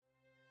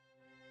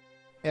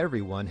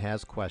Everyone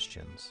has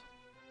questions.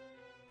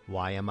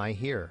 Why am I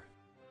here?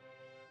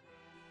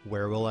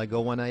 Where will I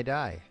go when I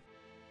die?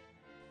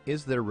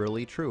 Is there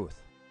really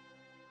truth?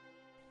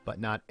 But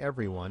not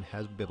everyone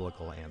has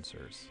biblical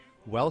answers.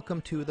 Welcome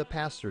to the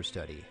Pastor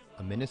Study,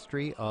 a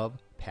ministry of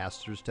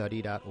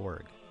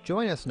pastorstudy.org.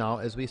 Join us now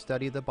as we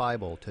study the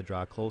Bible to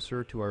draw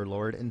closer to our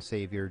Lord and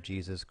Savior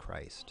Jesus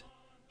Christ.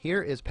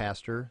 Here is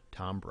Pastor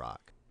Tom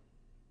Brock.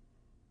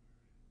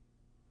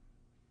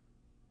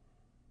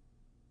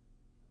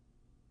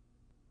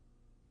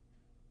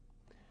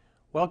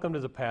 Welcome to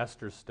the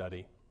Pastor's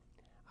Study.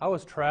 I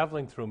was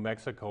traveling through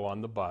Mexico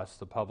on the bus,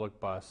 the public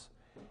bus,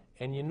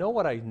 and you know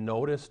what I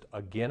noticed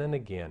again and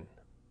again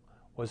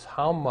was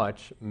how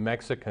much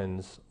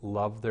Mexicans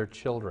love their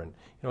children. You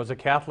know, it's a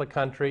Catholic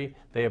country,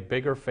 they have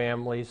bigger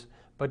families,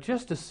 but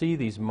just to see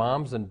these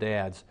moms and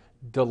dads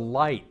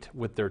delight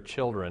with their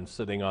children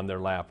sitting on their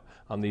lap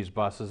on these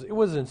buses, it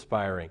was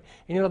inspiring.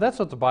 And you know, that's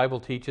what the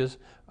Bible teaches.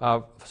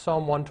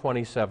 Psalm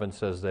 127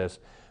 says this,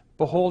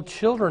 "Behold,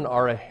 children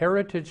are a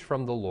heritage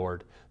from the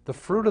Lord. The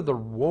fruit of the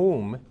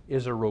womb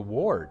is a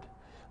reward.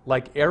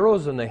 Like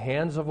arrows in the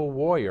hands of a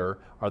warrior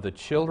are the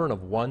children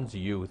of one's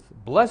youth.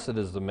 Blessed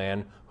is the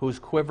man whose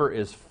quiver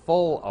is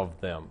full of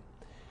them."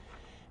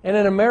 And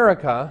in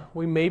America,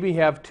 we maybe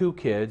have 2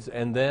 kids,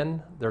 and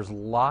then there's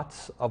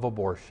lots of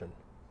abortion.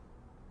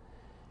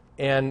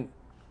 And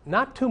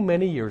not too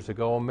many years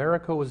ago,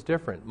 America was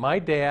different. My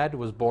dad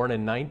was born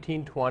in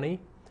 1920.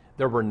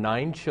 There were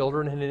 9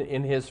 children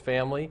in his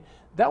family.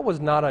 That was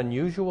not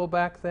unusual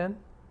back then.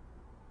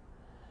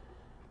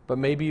 But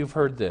maybe you've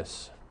heard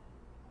this.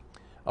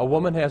 A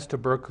woman has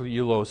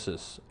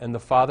tuberculosis and the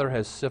father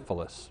has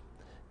syphilis.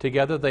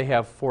 Together they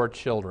have 4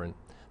 children.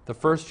 The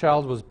first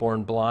child was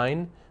born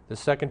blind. The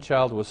second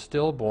child was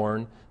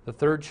stillborn. The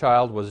third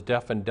child was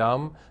deaf and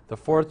dumb. The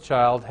fourth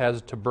child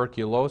has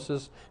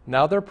tuberculosis.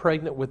 Now they're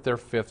pregnant with their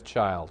 5th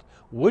child.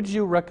 Would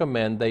you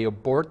recommend they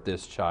abort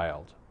this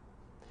child?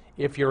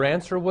 If your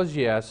answer was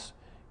yes,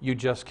 you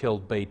just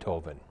killed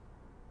Beethoven.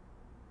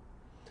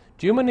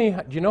 Do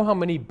you know how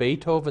many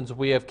Beethovens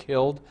we have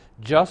killed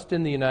just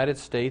in the United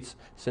States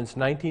since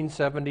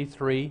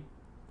 1973?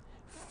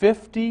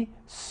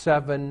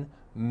 57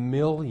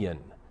 million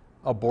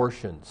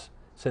abortions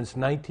since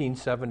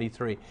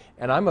 1973.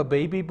 And I'm a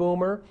baby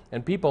boomer,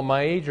 and people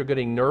my age are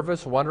getting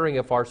nervous, wondering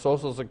if our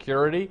Social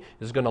Security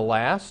is going to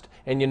last.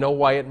 And you know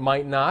why it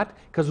might not?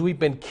 Because we've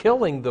been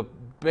killing the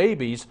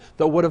babies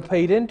that would have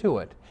paid into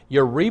it.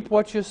 You reap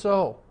what you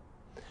sow.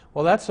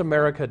 Well, that's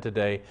America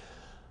today.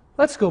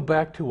 Let's go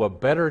back to a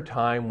better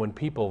time when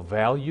people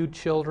valued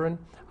children.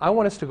 I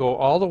want us to go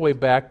all the way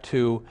back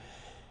to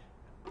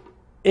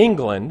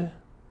England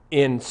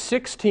in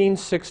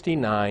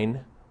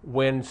 1669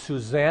 when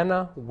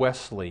Suzanna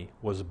Wesley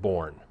was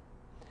born.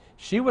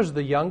 She was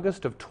the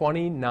youngest of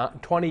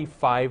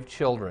 25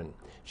 children.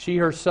 She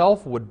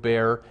herself would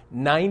bear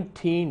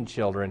 19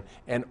 children,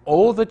 and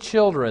oh, the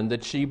children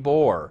that she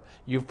bore.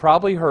 You've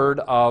probably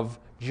heard of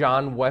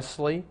John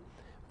Wesley,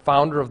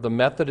 founder of the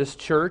Methodist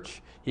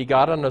Church. He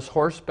got on his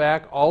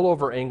horseback all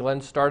over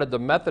England, started the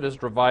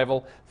Methodist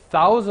revival.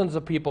 Thousands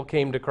of people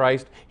came to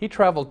Christ. He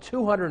traveled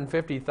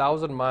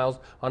 250,000 miles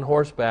on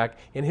horseback.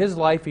 In his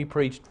life, he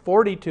preached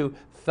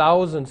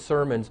 42,000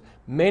 sermons.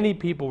 Many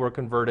people were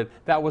converted.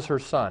 That was her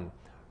son.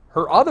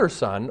 Her other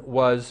son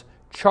was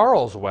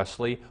Charles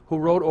Wesley, who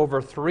wrote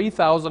over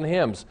 3,000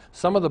 hymns,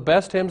 some of the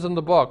best hymns in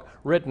the book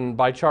written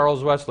by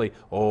Charles Wesley.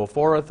 "Oh,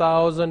 for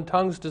 1,000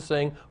 tongues to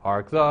sing,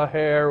 hark the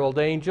herald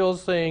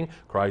angels sing,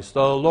 Christ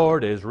the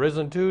Lord is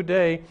risen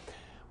today."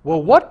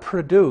 Well, what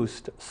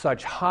produced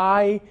such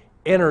high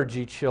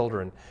energy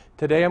children?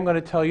 Today I'm going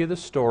to tell you the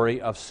story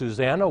of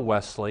Suzanna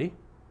Wesley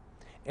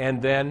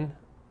and then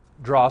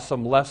draw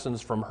some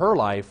lessons from her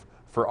life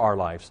for our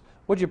lives.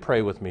 Would you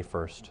pray with me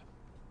first?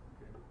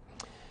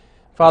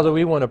 Father,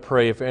 we want to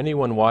pray if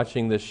anyone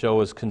watching this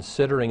show is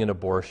considering an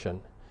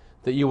abortion,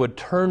 that you would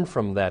turn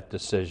from that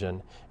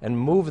decision and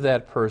move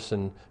that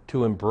person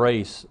to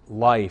embrace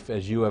life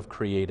as you have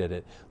created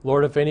it.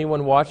 Lord, if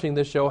anyone watching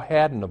this show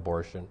had an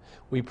abortion,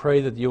 we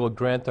pray that you will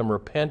grant them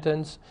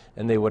repentance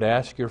and they would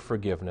ask your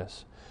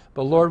forgiveness.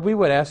 But Lord, we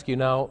would ask you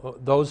now,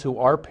 those who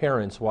are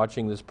parents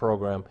watching this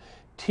program,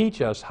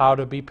 teach us how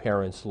to be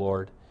parents,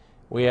 Lord.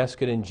 We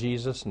ask it in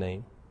Jesus'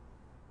 name.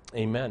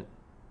 Amen.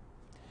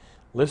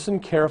 Listen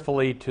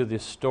carefully to the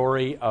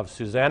story of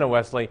Suzanna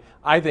Wesley.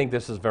 I think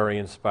this is very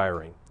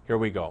inspiring. Here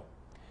we go.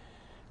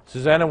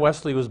 Suzanna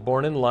Wesley was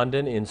born in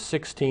London in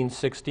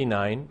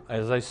 1669.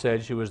 As I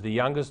said, she was the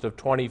youngest of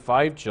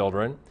 25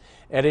 children.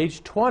 At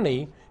age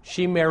 20,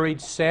 she married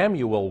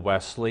Samuel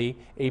Wesley,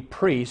 a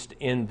priest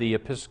in the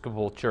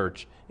Episcopal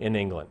Church in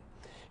England.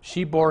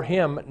 She bore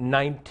him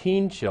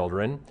 19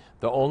 children.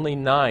 The only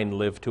 9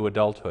 lived to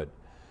adulthood.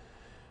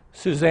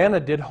 Suzanna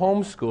did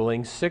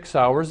homeschooling 6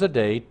 hours a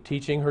day,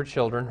 teaching her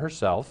children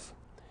herself.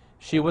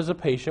 She was a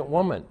patient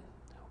woman.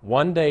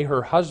 One day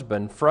her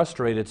husband,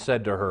 frustrated,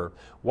 said to her,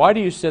 "Why do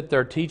you sit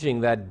there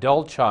teaching that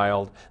dull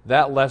child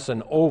that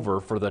lesson over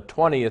for the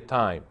 20th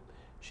time?"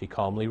 She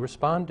calmly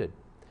responded,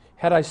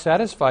 Had I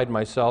satisfied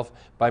myself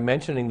by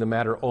mentioning the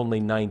matter only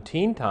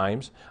 19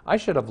 times, I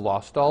should have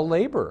lost all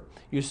labor.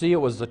 You see, it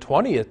was the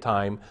 20th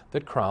time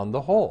that crowned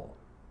the whole.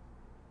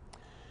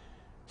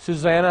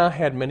 Suzanna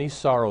had many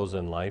sorrows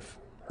in life.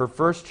 Her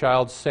first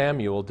child,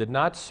 Samuel, did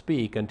not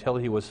speak until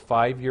he was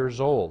 5 years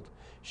old.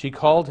 She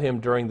called him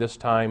during this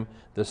time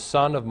the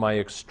son of my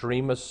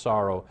extremest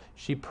sorrow.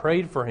 She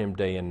prayed for him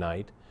day and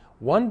night.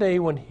 One day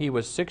when he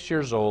was 6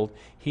 years old,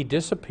 he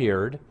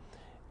disappeared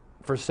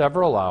for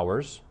several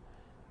hours.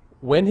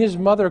 When his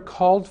mother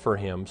called for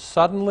him,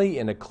 suddenly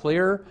in a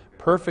clear,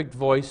 perfect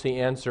voice, he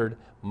answered,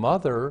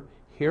 "Mother,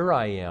 here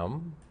I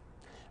am."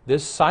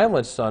 This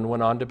silent son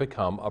went on to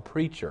become a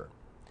preacher.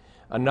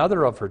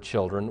 Another of her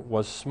children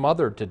was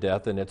smothered to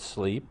death in its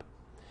sleep.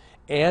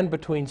 And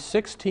between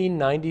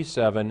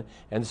 1697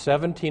 and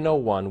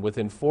 1701,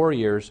 within 4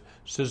 years,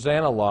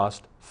 Suzanna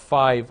lost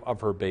 5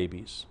 of her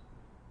babies.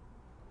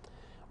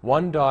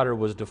 One daughter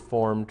was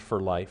deformed for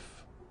life.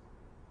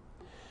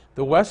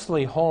 The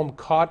Wesley home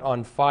caught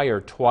on fire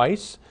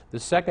twice. The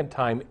second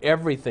time,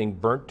 everything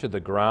burnt to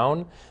the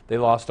ground. They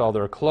lost all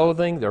their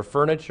clothing, their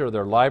furniture,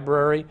 their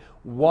library.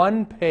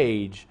 One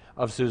page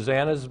of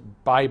Susanna's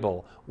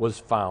Bible was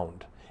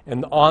found.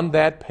 And on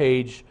that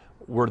page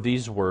were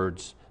these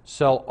words,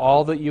 "Sell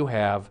all that you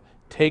have,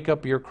 take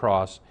up your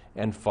cross,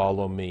 and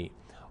follow me."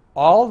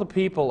 All the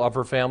people of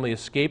her family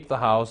escaped the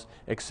house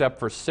except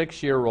for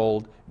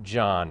 6-year-old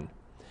John.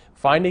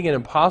 Finding it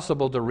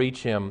impossible to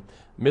reach him,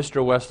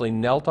 Mr. Wesley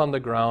knelt on the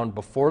ground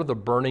before the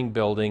burning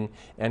building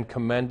and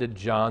commended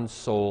John's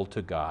soul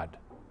to God.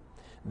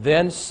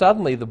 Then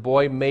suddenly the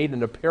boy made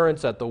an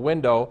appearance at the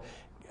window,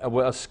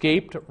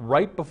 escaped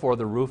right before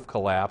the roof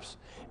collapsed,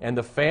 and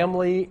the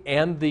family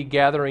and the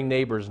gathering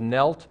neighbors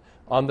knelt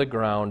on the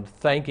ground,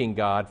 thanking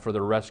God for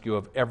the rescue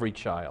of every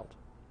child.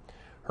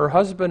 Her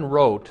husband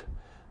wrote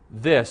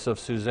this of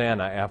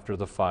Suzanna after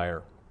the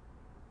fire: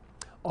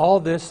 "All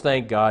this,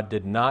 thank God,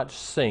 did not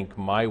sink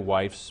my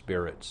wife's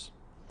spirits."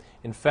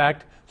 In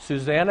fact,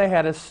 Suzanna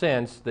had a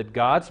sense that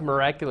God's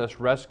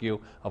miraculous rescue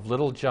of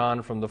little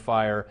John from the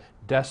fire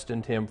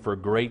destined him for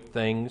great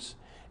things,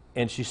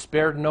 and she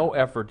spared no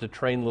effort to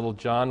train little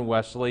John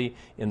Wesley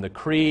in the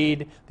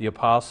Creed, the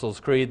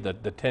Apostles' Creed, the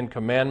 10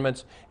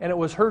 Commandments, and it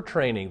was her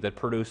training that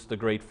produced the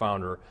great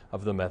founder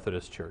of the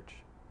Methodist Church.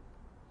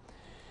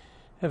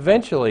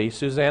 Eventually,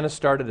 Suzanna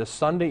started a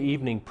Sunday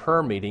evening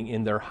prayer meeting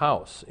in their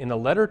house. In a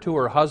letter to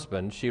her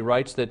husband, she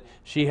writes that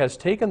she has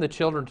taken the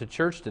children to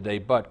church today,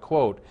 but,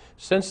 quote,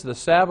 "Since the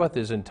Sabbath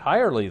is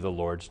entirely the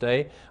Lord's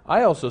Day,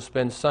 I also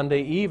spend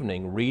Sunday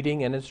evening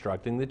reading and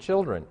instructing the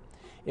children.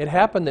 It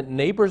happened that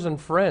neighbors and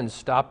friends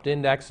stopped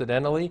in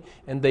accidentally,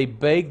 and they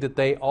begged that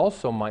they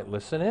also might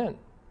listen in."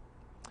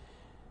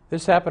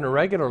 This happened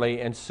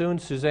regularly, and soon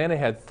Suzanna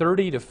had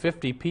 30 to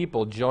 50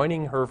 people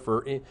joining her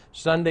for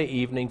Sunday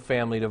evening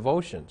family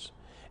devotions.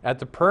 At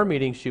the prayer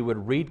meeting, she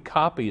would read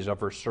copies of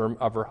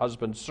her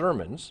husband's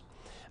sermons.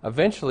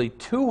 Eventually,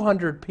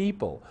 200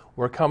 people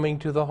were coming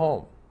to the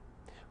home.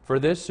 For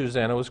this,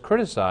 Suzanna was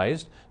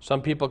criticized.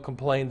 Some people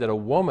complained that a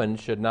woman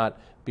should not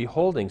be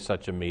holding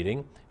such a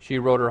meeting. She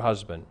wrote her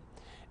husband,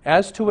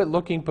 "As to it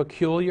looking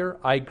peculiar,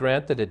 I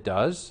grant that it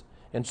does,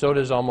 and so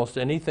does almost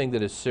anything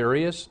that is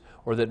serious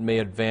or that may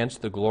advance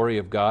the glory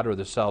of God or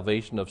the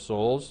salvation of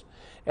souls.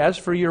 As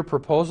for your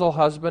proposal,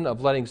 husband,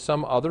 of letting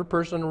some other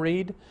person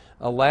read,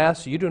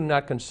 alas, you do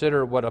not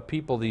consider what a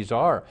people these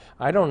are.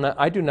 I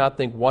do not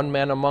think one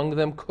man among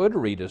them could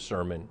read a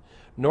sermon,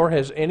 nor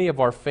has any of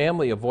our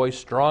family a voice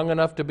strong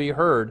enough to be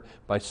heard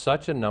by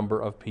such a number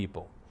of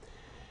people."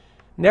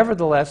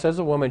 Nevertheless, as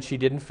a woman, she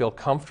didn't feel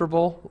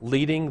comfortable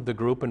leading the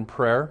group in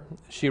prayer.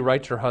 She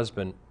writes her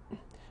husband,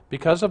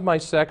 "Because of my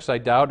sex, I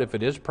doubt if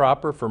it is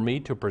proper for me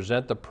to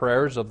present the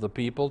prayers of the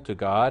people to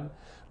God.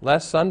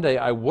 Last Sunday,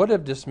 I would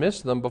have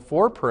dismissed them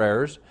before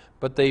prayers,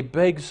 but they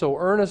begged so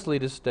earnestly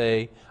to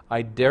stay,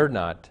 I dare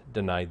not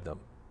deny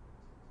them."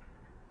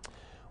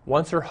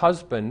 Once her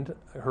husband,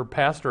 her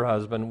pastor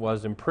husband,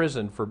 was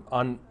imprisoned for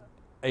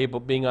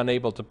being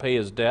unable to pay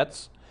his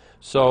debts.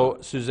 So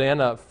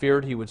Suzanna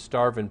feared he would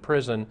starve in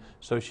prison,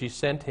 so she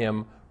sent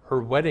him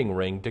her wedding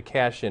ring to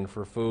cash in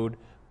for food,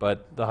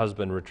 but the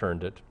husband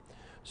returned it.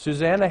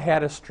 Suzanna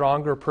had a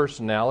stronger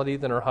personality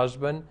than her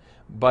husband,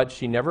 but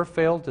she never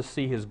failed to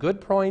see his good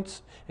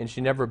points, and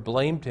she never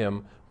blamed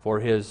him for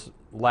his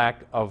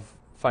lack of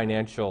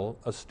financial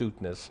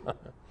astuteness.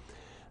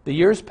 The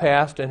years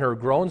passed, and her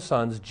grown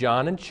sons,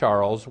 John and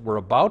Charles, were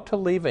about to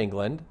leave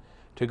England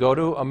to go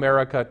to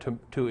America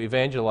to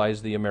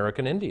evangelize the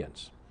American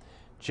Indians.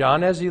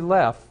 John, as he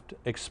left,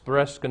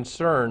 expressed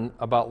concern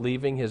about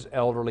leaving his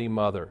elderly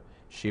mother.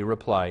 She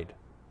replied,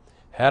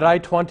 "Had I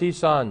 20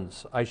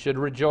 sons, I should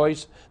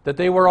rejoice that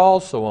they were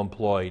also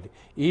employed,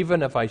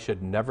 even if I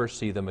should never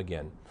see them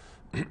again."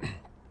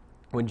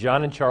 When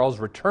John and Charles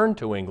returned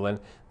to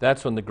England,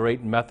 that's when the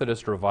great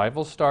Methodist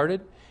revival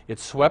started. It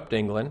swept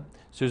England.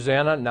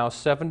 Suzanna, now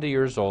 70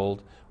 years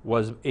old,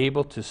 was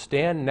able to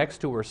stand next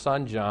to her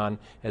son John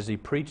as he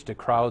preached to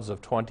crowds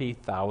of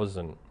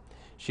 20,000.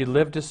 She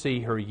lived to see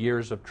her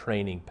years of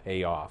training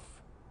pay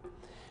off.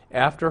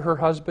 After her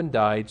husband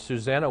died,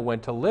 Suzanna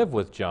went to live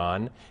with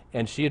John,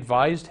 and she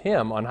advised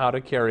him on how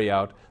to carry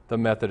out the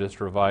Methodist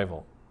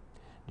revival.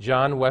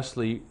 John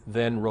Wesley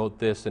then wrote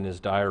this in his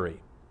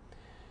diary.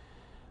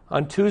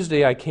 On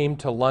Tuesday I came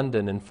to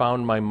London and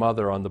found my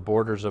mother on the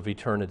borders of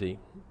eternity,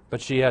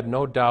 but she had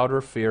no doubt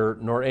or fear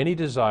nor any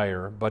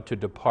desire but to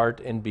depart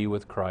and be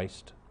with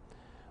Christ.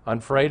 On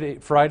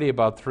Friday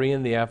about 3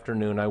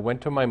 p.m, I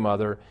went to my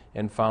mother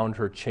and found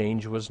her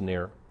change was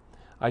near.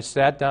 I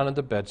sat down at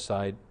the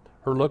bedside.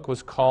 Her look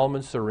was calm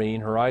and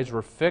serene. Her eyes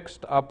were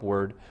fixed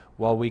upward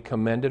while we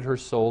commended her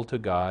soul to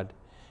God.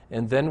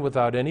 And then,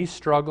 without any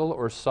struggle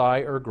or sigh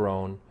or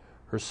groan,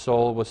 her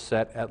soul was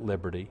set at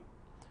liberty.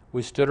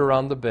 We stood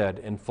around the bed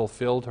and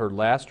fulfilled her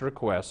last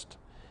request.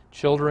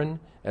 Children,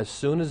 as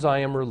soon as I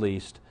am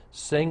released,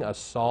 sing a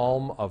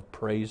psalm of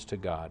praise to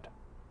God.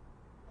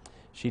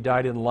 She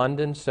died in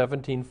London,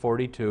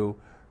 1742.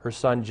 Her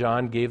son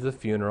John gave the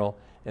funeral,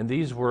 and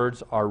these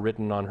words are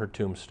written on her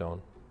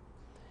tombstone.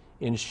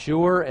 In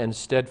sure and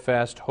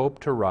steadfast hope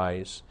to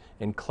rise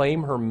and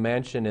claim her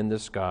mansion in the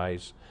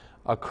skies,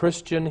 a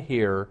Christian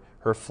here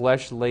her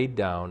flesh laid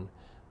down,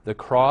 the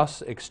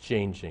cross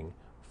exchanging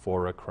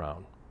for a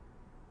crown.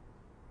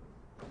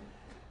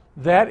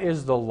 That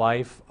is the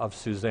life of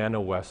Suzanna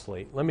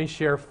Wesley. Let me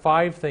share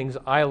 5 things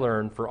I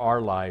learned for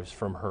our lives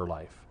from her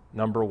life.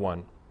 Number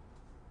 1,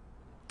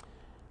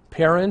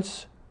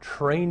 parents,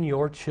 train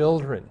your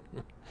children.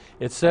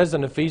 It says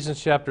in Ephesians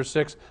chapter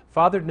 6,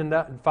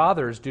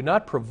 fathers, do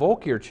not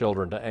provoke your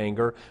children to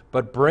anger,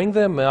 but bring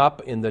them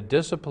up in the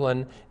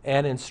discipline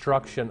and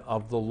instruction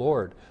of the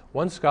Lord.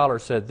 One scholar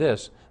said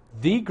this,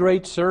 the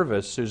great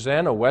service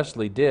Suzanna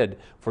Wesley did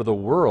for the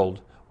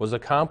world was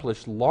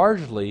accomplished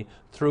largely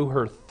through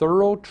her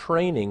thorough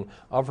training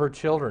of her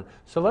children.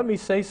 So let me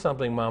say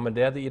something, Mom and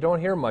Dad, that you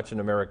don't hear much in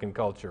American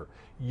culture.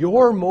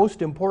 Your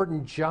most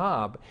important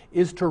job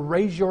is to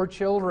raise your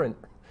children,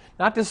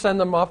 not to send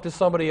them off to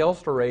somebody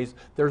else to raise.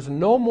 There's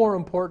no more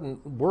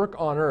important work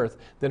on earth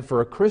than for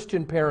a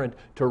Christian parent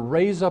to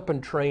raise up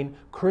and train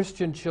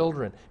Christian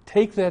children.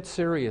 Take that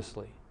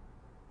seriously.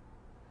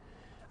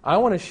 I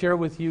want to share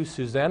with you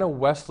Suzanna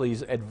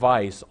Wesley's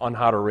advice on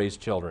how to raise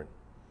children.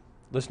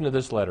 Listen to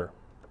this letter.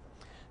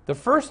 The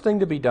first thing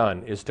to be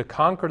done is to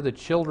conquer the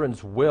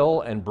children's will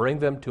and bring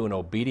them to an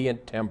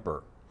obedient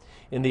temper.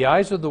 In the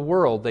eyes of the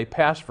world, they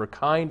pass for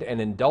kind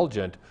and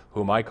indulgent,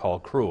 whom I call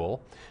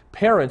cruel,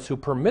 parents who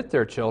permit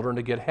their children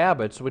to get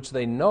habits which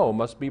they know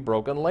must be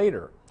broken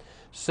later.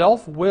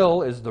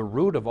 Self-will is the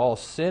root of all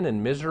sin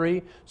and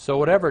misery, so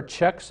whatever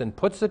checks and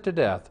puts it to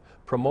death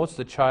promotes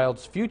the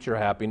child's future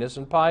happiness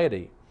and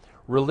piety.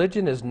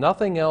 Religion is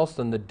nothing else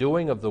than the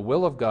doing of the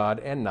will of God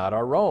and not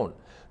our own.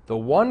 The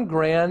one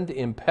grand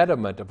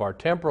impediment of our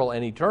temporal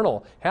and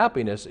eternal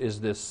happiness is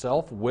this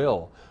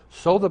self-will.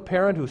 So the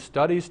parent who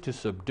studies to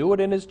subdue it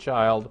in his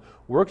child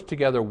works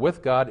together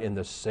with God in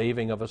the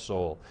saving of a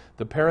soul.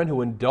 The parent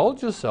who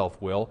indulges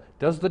self-will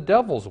does the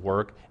devil's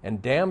work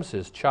and damns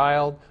his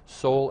child,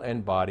 soul,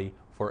 and body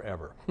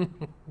forever.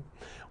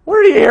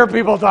 Where do you hear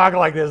people talk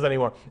like this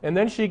anymore? And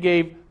then she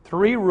gave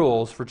 3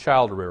 rules for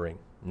child rearing.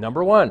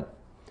 Number 1,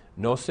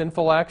 no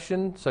sinful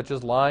action such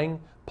as lying,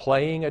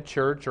 playing at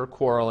church, or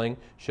quarreling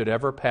should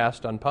ever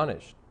pass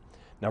unpunished.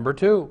 Number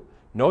 2,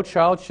 no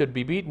child should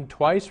be beaten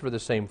twice for the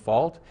same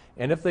fault,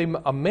 and if they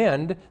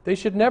amend, they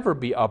should never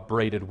be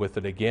upbraided with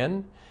it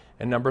again.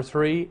 And number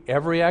 3,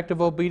 every act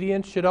of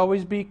obedience should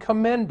always be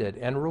commended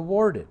and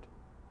rewarded.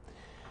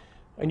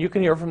 And you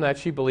can hear from that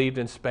she believed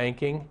in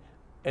spanking,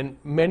 and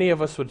many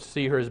of us would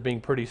see her as being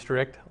pretty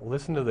strict.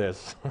 Listen to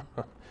this.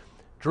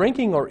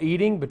 Drinking or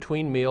eating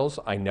between meals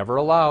I never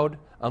allowed,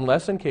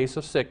 unless in case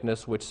of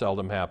sickness, which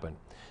seldom happened.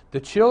 The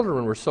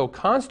children were so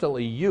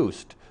constantly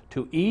used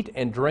to eat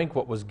and drink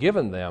what was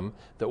given them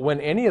that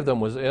when any of them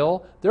was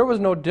ill, there was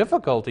no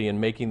difficulty in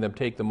making them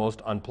take the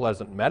most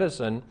unpleasant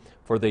medicine,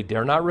 for they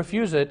dare not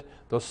refuse it,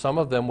 though some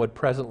of them would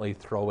presently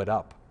throw it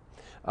up.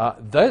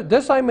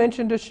 This I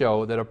mention to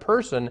show that a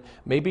person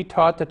may be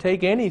taught to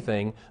take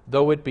anything,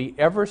 though it be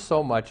ever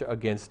so much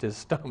against his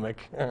stomach.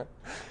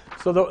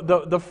 So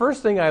the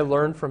first thing I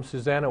learned from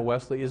Suzanna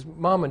Wesley is,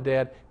 Mom and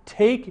Dad,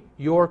 take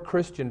your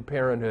Christian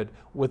parenthood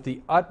with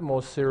the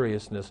utmost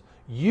seriousness.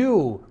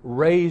 You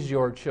raise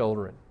your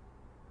children.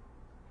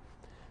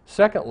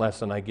 Second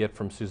lesson I get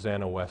from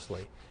Suzanna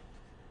Wesley,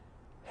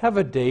 have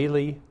a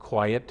daily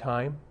quiet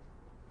time.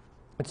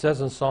 It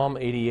says in Psalm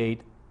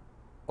 88,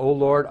 O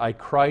Lord, I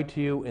cry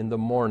to you in the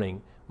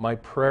morning. My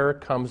prayer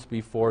comes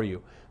before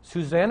you.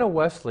 Suzanna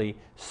Wesley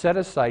set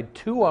aside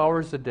 2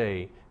 hours a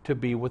day to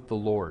be with the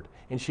Lord.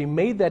 And she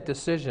made that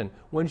decision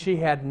when she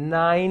had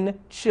 9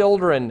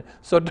 children.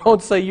 So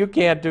don't say you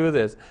can't do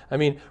this. I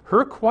mean,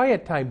 her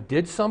quiet time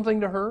did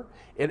something to her.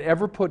 It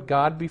ever put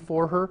God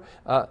before her.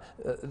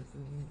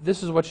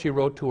 This is what she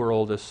wrote to her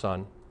oldest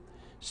son.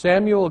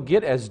 Samuel,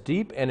 get as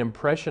deep an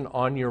impression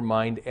on your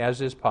mind as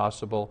is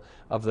possible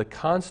of the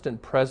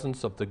constant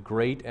presence of the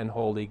great and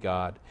holy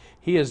God.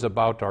 He is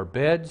about our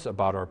beds,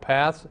 about our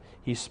paths.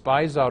 He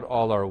spies out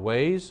all our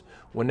ways.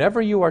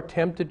 Whenever you are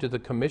tempted to the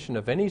commission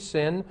of any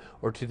sin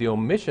or to the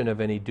omission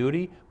of any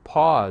duty,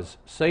 pause.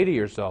 Say to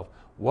yourself,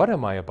 what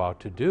am I about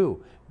to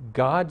do?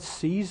 God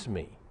sees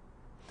me.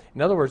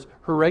 In other words,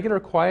 her regular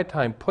quiet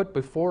time put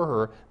before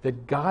her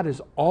that God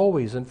is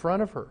always in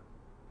front of her.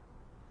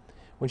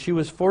 When she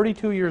was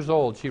 42 years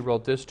old, she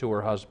wrote this to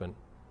her husband.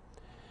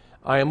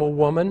 I am a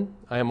woman.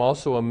 I am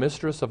also a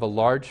mistress of a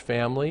large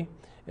family.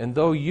 And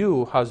though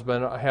you,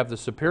 husband, have the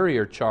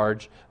superior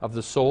charge of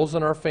the souls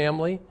in our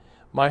family,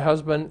 my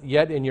husband,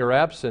 yet in your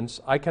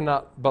absence, I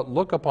cannot but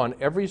look upon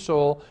every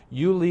soul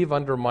you leave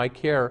under my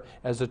care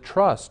as a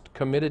trust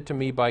committed to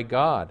me by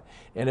God.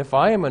 And if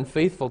I am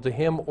unfaithful to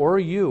him or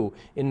you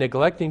in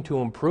neglecting to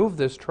improve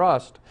this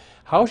trust,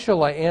 how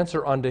shall I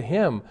answer unto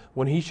him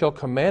when he shall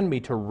command me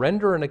to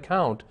render an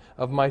account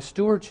of my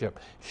stewardship?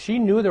 She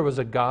knew there was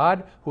a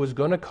God who was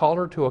going to call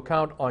her to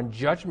account on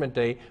Judgment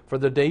Day for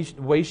the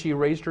way she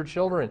raised her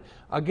children.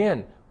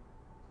 Again,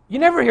 you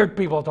never hear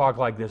people talk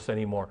like this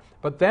anymore.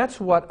 But that's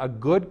what a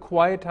good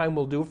quiet time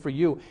will do for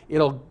you.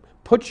 It'll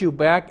put you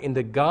back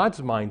into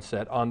God's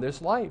mindset on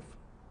this life.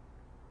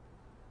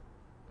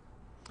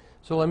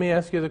 So let me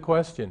ask you the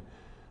question.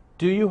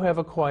 Do you have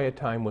a quiet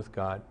time with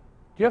God?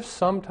 Do you have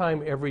some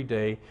time every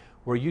day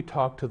where you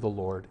talk to the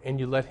Lord and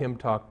you let him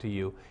talk to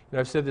you? And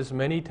I've said this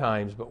many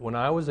times, but when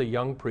I was a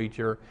young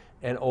preacher,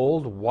 an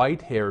old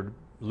white-haired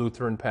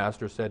Lutheran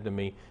pastor said to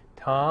me,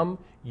 Tom,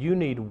 you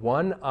need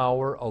 1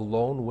 hour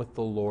alone with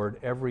the Lord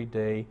every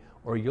day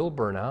or you'll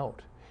burn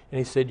out. And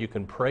he said you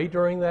can pray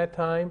during that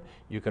time,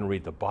 you can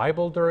read the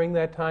Bible during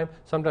that time.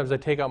 Sometimes I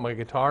take out my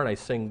guitar and I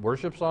sing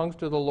worship songs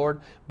to the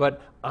Lord,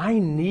 but I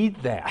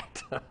need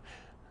that.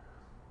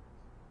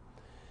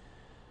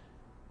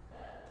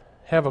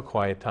 Have a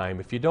quiet time.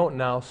 If you don't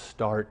now,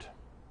 start.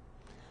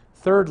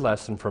 Third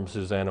lesson from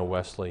Suzanna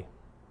Wesley.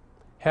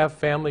 Have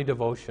family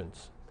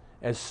devotions.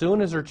 As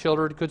soon as her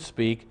children could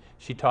speak,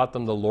 she taught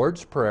them the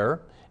Lord's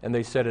Prayer, and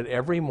they said it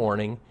every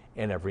morning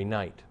and every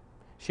night.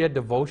 She had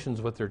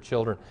devotions with her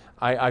children.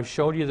 I've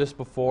showed you this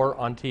before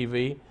on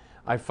TV.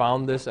 I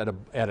found this at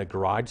a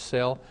garage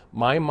sale.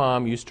 My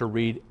mom used to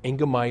read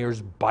Inga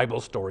Meyer's Bible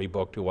story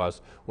book to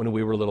us when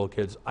we were little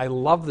kids. I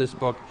love this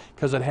book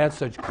because it had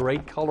such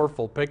great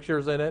colorful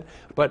pictures in it.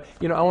 But,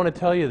 I want to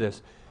tell you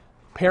this.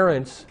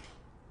 Parents,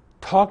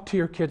 talk to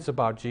your kids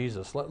about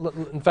Jesus.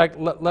 In fact,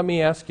 let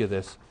me ask you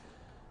this.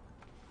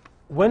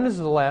 When is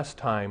the last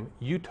time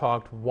you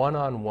talked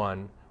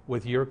one-on-one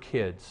with your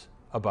kids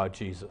about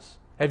Jesus?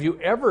 Have you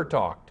ever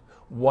talked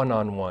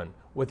one-on-one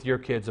with your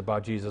kids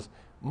about Jesus?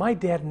 My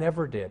dad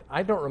never did.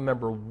 I don't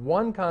remember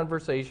one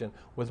conversation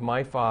with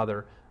my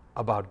father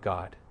about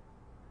God.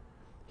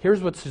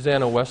 Here's what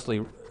Suzanna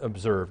Wesley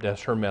observed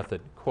as her method.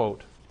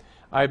 Quote,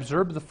 I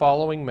observed the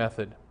following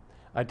method.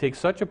 I take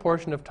such a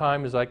portion of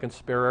time as I can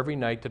spare every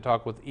night to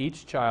talk with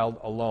each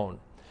child alone.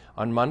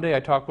 On Monday, I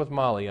talk with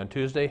Molly. On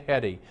Tuesday,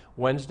 Hetty.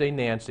 Wednesday,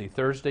 Nancy.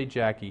 Thursday,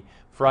 Jackie.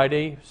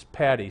 Friday,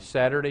 Patty.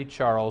 Saturday,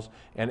 Charles.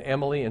 And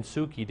Emily and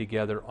Suki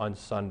together on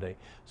Sunday.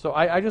 So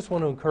I just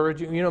want to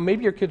encourage you.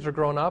 Maybe your kids are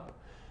grown up.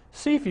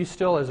 See if you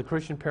still, as a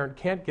Christian parent,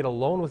 can't get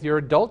alone with your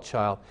adult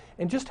child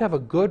and just have a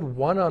good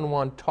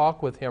one-on-one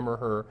talk with him or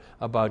her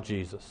about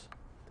Jesus.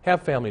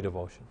 Have family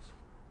devotions.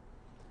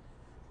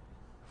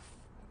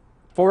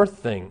 Fourth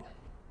thing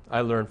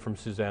I learned from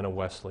Suzanna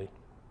Wesley.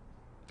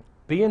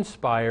 Be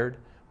inspired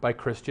by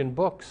Christian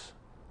books.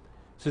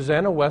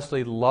 Suzanna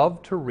Wesley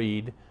loved to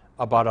read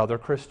about other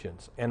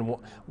Christians. And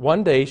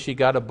one day she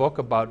got a book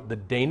about the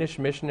Danish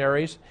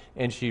missionaries,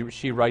 and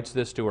she writes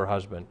this to her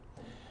husband.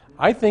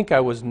 I think I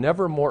was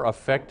never more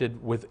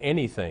affected with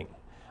anything.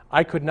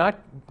 I could not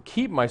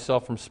keep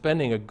myself from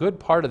spending a good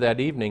part of that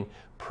evening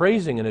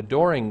praising and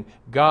adoring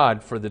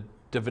God for the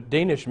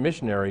Danish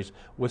missionaries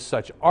with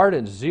such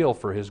ardent zeal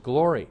for his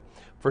glory.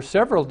 For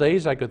several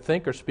days I could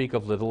think or speak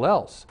of little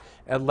else.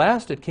 At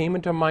last it came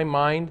into my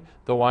mind,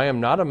 though I am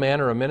not a man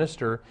or a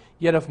minister,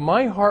 yet if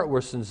my heart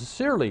were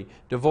sincerely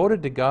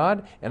devoted to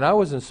God, and I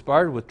was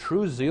inspired with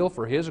true zeal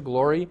for his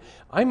glory,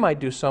 I might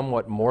do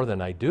somewhat more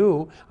than I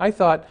do. I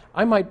thought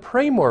I might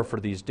pray more for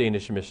these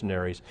Danish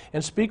missionaries,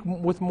 and speak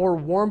with more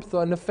warmth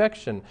and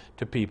affection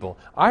to people.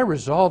 I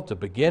resolved to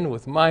begin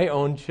with my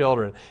own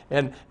children.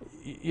 And,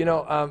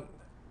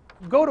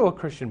 go to a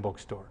Christian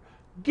bookstore.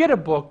 Get a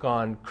book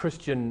on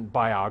Christian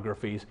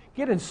biographies.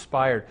 Get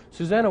inspired.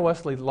 Suzanna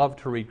Wesley loved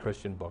to read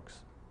Christian books.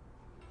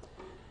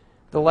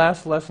 The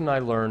last lesson I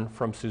learned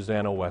from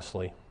Suzanna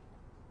Wesley.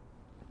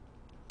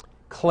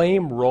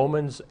 Claim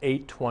Romans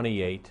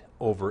 8:28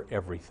 over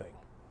everything.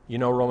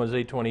 Romans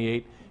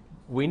 8:28,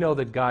 we know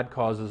that God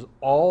causes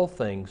all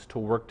things to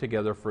work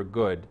together for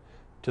good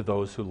to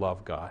those who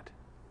love God.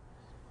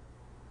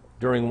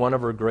 During one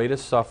of her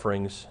greatest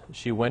sufferings,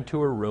 she went to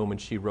her room and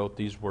she wrote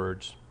these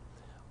words.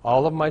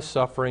 All of my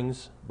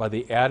sufferings, by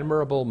the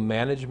admirable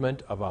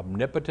management of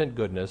omnipotent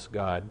goodness,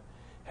 God,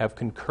 have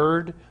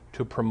concurred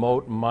to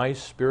promote my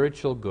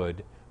spiritual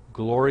good.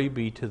 Glory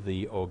be to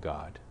thee, O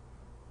God.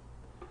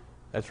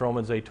 That's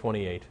Romans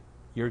 8:28.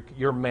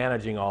 You're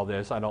managing all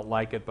this. I don't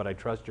like it, but I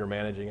trust you're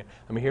managing it.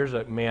 I mean, here's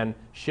a man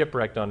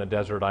shipwrecked on a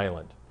desert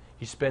island.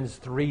 He spends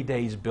 3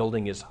 days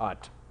building his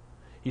hut.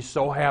 He's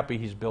so happy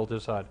he's built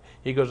his hut.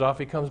 He goes off,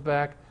 he comes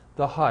back,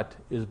 the hut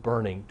is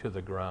burning to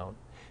the ground.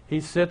 He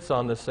sits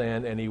on the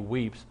sand and he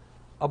weeps.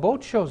 A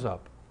boat shows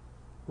up,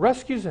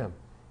 rescues him.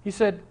 He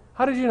said,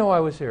 how did you know I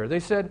was here? They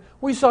said,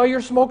 we saw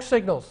your smoke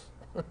signals.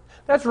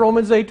 That's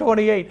Romans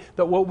 8:28,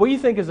 that what we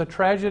think is a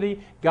tragedy,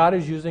 God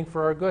is using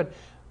for our good.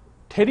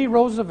 Teddy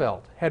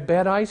Roosevelt had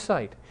bad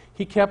eyesight.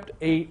 He kept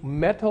a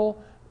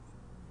metal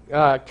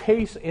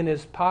case in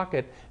his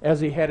pocket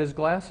as he had his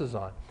glasses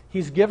on.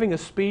 He's giving a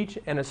speech,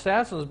 an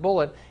assassin's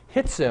bullet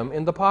hits him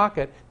in the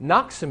pocket,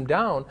 knocks him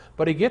down,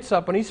 but he gets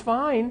up and he's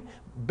fine.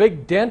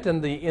 Big dent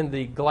in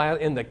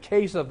the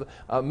case of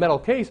the metal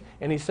case,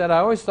 and he said, I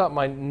always thought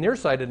my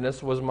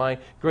nearsightedness was my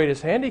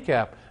greatest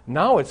handicap.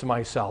 Now it's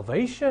my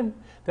salvation.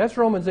 That's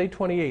Romans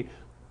 8:28.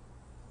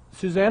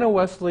 Suzanna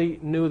Wesley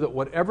knew that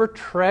whatever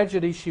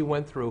tragedy she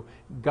went through,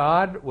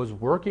 God was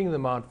working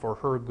them out for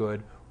her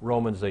good.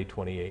 Romans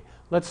 8:28.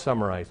 Let's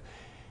summarize.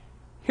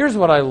 Here's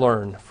what I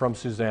learned from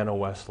Suzanna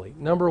Wesley.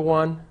 Number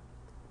one,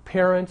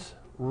 parents,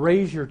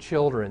 raise your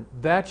children.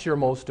 That's your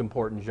most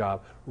important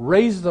job.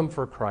 Raise them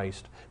for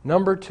Christ.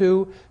 Number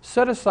two,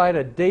 set aside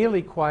a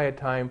daily quiet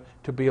time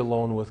to be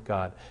alone with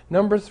God.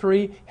 Number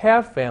three,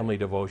 have family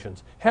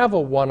devotions. Have a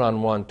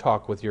one-on-one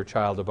talk with your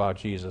child about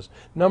Jesus.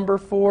 Number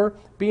four,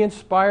 be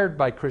inspired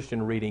by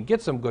Christian reading.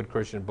 Get some good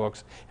Christian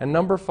books. And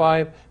number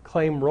five,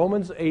 claim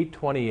Romans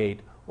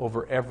 8:28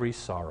 over every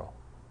sorrow.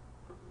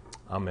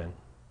 Amen.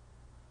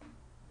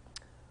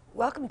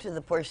 Welcome to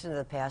the portion of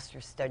the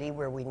Pastor Study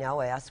where we now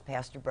ask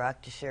Pastor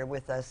Brock to share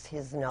with us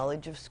his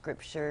knowledge of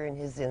Scripture and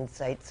his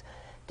insights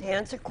to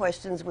answer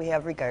questions we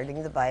have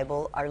regarding the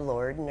Bible, our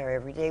Lord, and our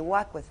everyday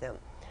walk with Him.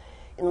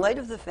 In light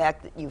of the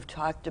fact that you've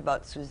talked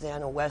about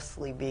Suzanna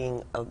Wesley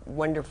being a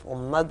wonderful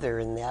mother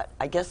in that,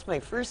 I guess my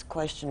first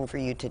question for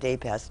you today,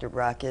 Pastor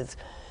Brock, is,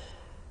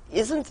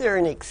 isn't there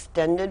an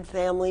extended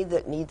family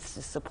that needs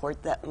to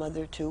support that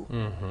mother too?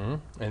 Mm-hmm.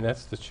 And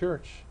that's the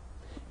church.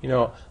 You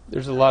know,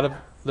 there's a lot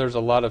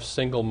of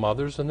single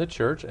mothers in the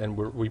church, and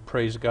we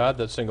praise God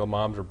that single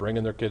moms are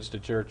bringing their kids to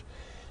church.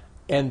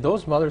 And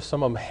those mothers,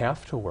 some of them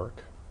have to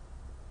work.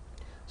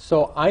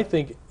 So I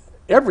think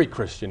every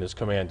Christian is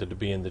commanded to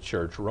be in the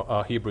church,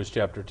 Hebrews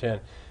chapter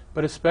 10.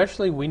 But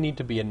especially we need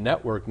to be a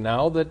network.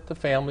 Now that the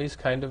family's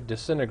kind of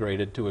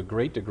disintegrated to a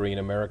great degree in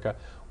America,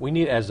 we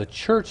need as a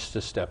church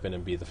to step in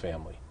and be the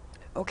family.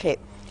 Okay.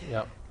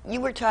 Yeah. You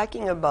were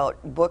talking about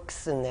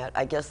books and that.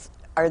 I guess,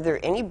 are there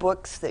any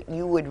books that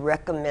you would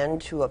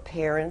recommend to a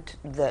parent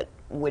that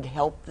would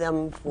help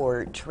them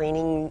for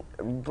training,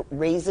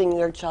 raising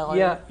their child?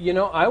 Yeah, you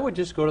know, I would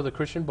just go to the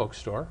Christian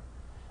bookstore.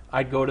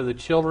 I'd go to the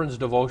children's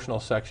devotional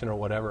section or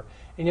whatever.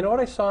 And you know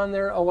what I saw in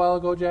there a while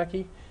ago,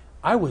 Jackie?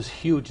 I was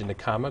huge into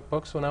comic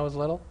books when I was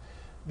little.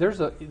 There's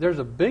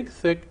a big,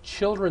 thick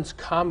children's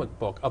comic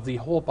book of the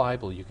whole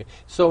Bible.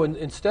 So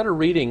instead of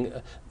reading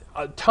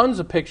tons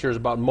of pictures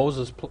about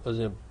Moses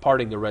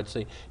parting the Red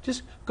Sea,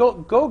 just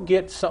go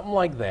get something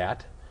like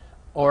that,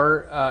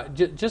 or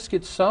just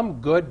get some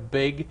good,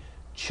 big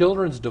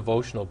children's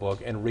devotional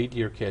book and read to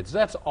your kids.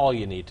 That's all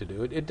you need to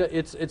do.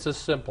 It's a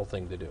simple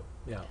thing to do.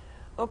 Yeah.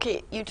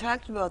 Okay, you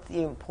talked about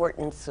the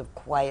importance of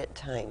quiet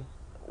time.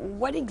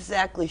 What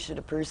exactly should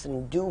a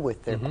person do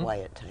with their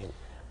quiet time?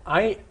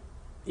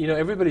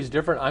 Everybody's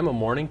different. I'm a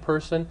morning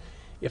person.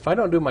 If I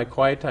don't do my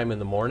quiet time in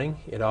the morning,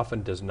 it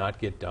often does not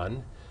get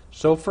done.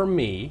 So for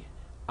me,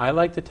 I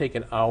like to take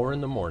an hour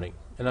in the morning.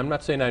 And I'm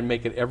not saying I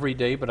make it every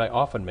day, but I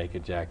often make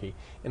it, Jackie.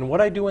 And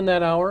what I do in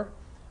that hour,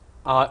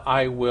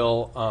 I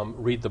will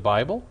read the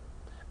Bible.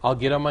 I'll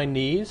get on my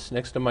knees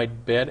next to my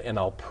bed and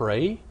I'll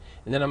pray.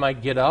 And then I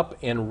might get up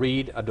and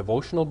read a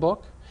devotional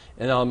book.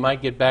 And I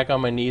might get back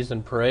on my knees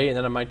and pray. And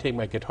then I might take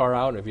my guitar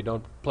out. And if you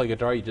don't play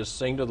guitar, you just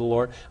sing to the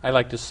Lord. I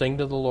like to sing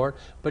to the Lord.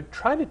 But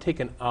try to take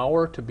an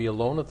hour to be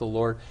alone with the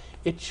Lord.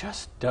 It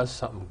just does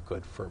something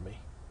good for me.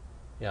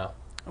 Yeah.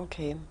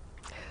 Okay.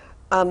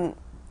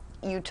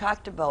 You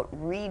talked about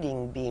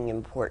reading being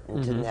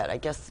important in that. I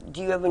guess,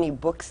 do you have any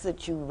books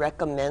that you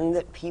recommend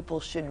that people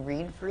should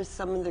read for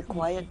some of their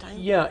quiet time?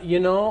 Yeah,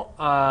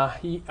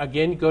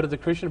 again, go to the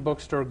Christian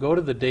bookstore, go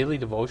to the daily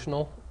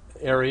devotional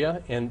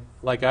area, and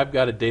like I've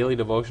got a daily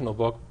devotional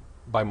book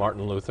by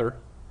Martin Luther.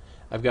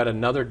 I've got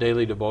another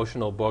daily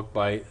devotional book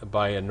by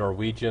a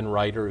Norwegian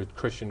writer, a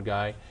Christian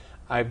guy.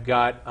 I've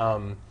got,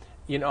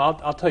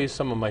 I'll tell you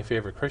some of my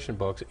favorite Christian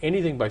books.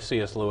 Anything by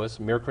C.S.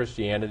 Lewis, Mere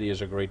Christianity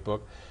is a great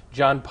book.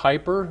 John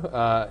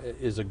Piper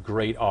is a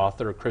great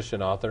author, a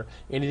Christian author.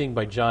 Anything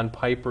by John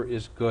Piper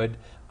is good.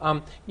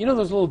 Those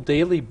little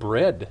daily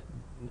bread,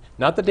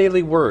 not the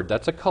Daily Word,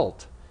 that's a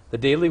cult. The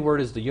Daily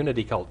Word is the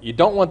unity cult. You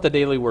don't want the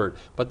Daily Word,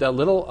 but that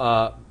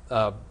little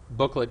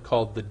booklet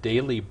called The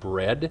Daily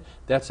Bread,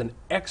 that's an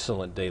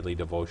excellent daily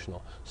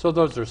devotional. So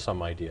those are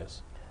some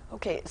ideas.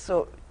 Okay,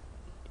 so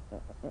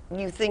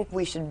you think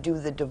we should do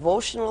the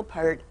devotional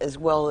part as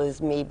well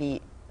as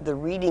maybe the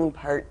reading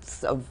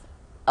parts of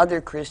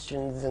other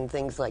Christians and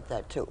things like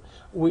that too?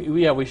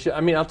 We should.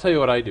 I mean, I'll tell you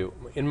what I do.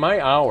 In my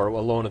hour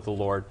alone at the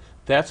Lord,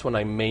 that's when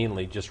I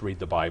mainly just read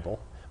the Bible.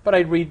 But I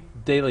read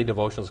daily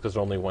devotionals because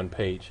they're only one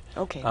page.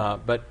 Okay.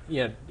 But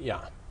yeah,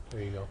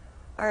 there you go.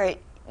 All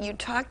right. You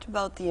talked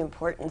about the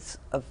importance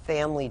of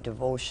family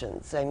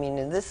devotions. I mean,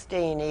 in this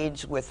day and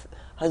age with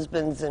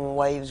husbands and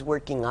wives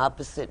working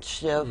opposite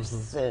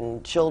shifts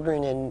and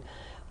children in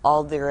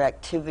all their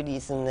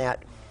activities and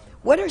that,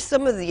 what's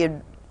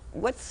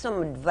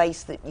some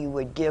advice that you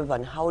would give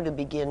on how to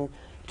begin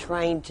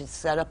trying to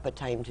set up a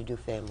time to do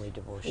family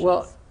devotions?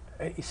 Well,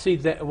 you see,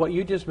 what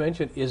you just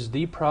mentioned is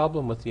the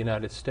problem with the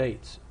United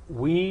States.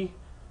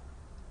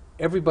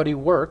 Everybody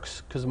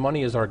works because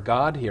money is our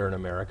God here in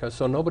America,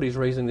 so nobody's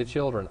raising the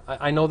children.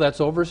 I know that's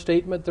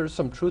overstatement. There's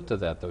some truth to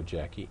that, though,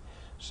 Jackie.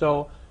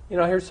 So,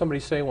 I heard somebody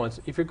say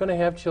once, if you're going to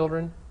have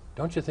children,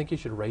 don't you think you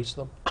should raise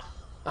them?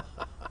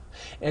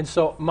 And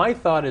so my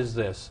thought is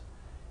this.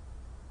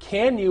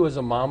 Can you, as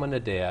a mom and a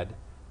dad,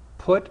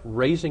 put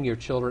raising your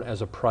children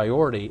as a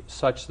priority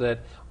such that,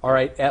 all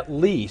right, at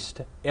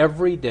least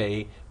every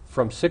day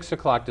from 6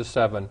 o'clock to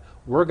 7,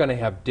 we're going to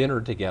have dinner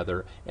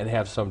together and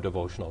have some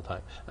devotional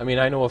time. I mean,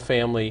 I know a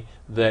family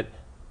that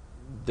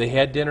they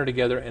had dinner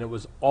together, and it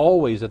was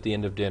always at the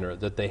end of dinner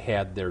that they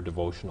had their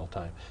devotional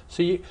time.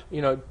 So you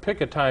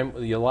pick a time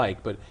you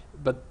like, but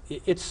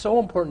it's so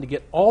important to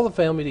get all the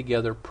family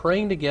together,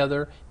 praying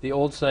together. The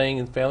old saying,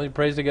 "And family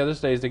prays together,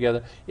 stays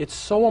together." It's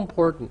so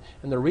important,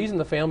 and the reason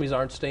the families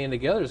aren't staying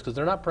together is because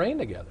they're not praying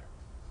together.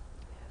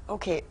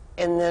 Okay,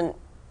 and then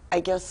I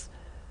guess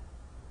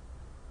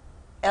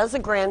as a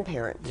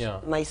grandparent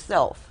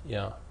myself,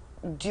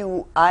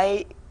 do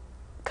I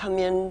come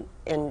in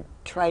and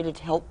try to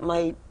help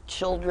my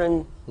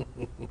children?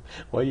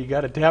 Well, you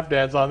got to tap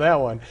dance on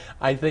that one.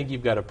 I think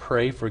you've got to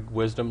pray for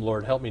wisdom.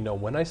 Lord, help me know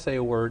when I say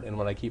a word and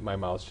when I keep my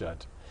mouth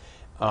shut.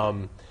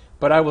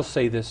 But I will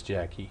say this,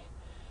 Jackie.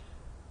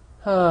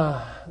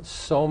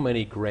 So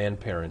many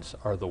grandparents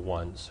are the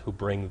ones who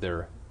bring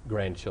their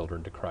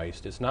grandchildren to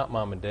Christ. It's not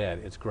mom and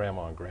dad, it's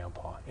grandma and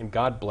grandpa. And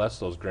God bless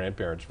those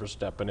grandparents for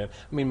stepping in.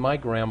 I mean, my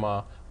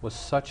grandma was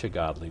such a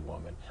godly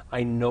woman.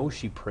 I know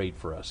she prayed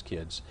for us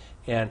kids.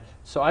 And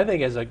so I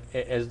think as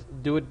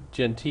do it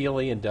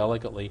genteelly and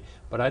delicately,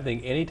 but I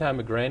think anytime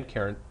a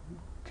grandparent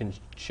can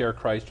share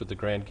Christ with the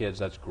grandkids,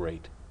 that's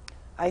great.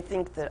 I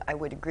think that I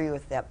would agree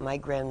with that. My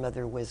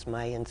grandmother was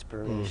my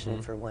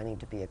inspiration for wanting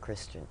to be a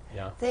Christian.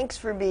 Yeah. Thanks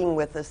for being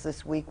with us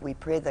this week. We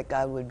pray that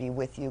God would be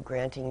with you,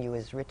 granting you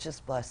his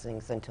richest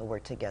blessings until we're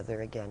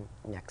together again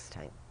next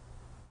time.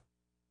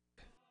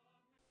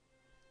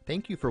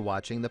 Thank you for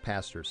watching The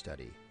Pastor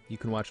Study. You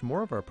can watch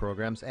more of our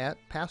programs at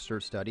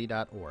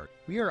pastorstudy.org.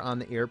 We are on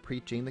the air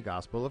preaching the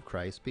gospel of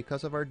Christ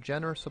because of our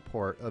generous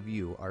support of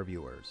you, our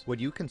viewers. Would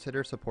you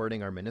consider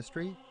supporting our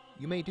ministry?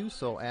 You may do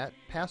so at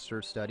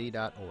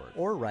pastorstudy.org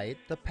or write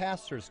The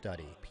Pastor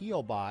Study,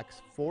 P.O.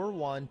 Box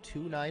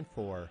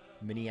 41294,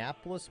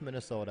 Minneapolis,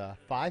 Minnesota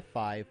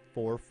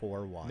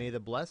 55441. May the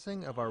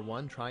blessing of our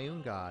one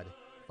triune God,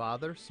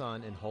 Father,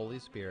 Son, and Holy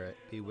Spirit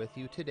be with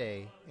you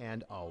today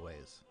and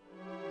always.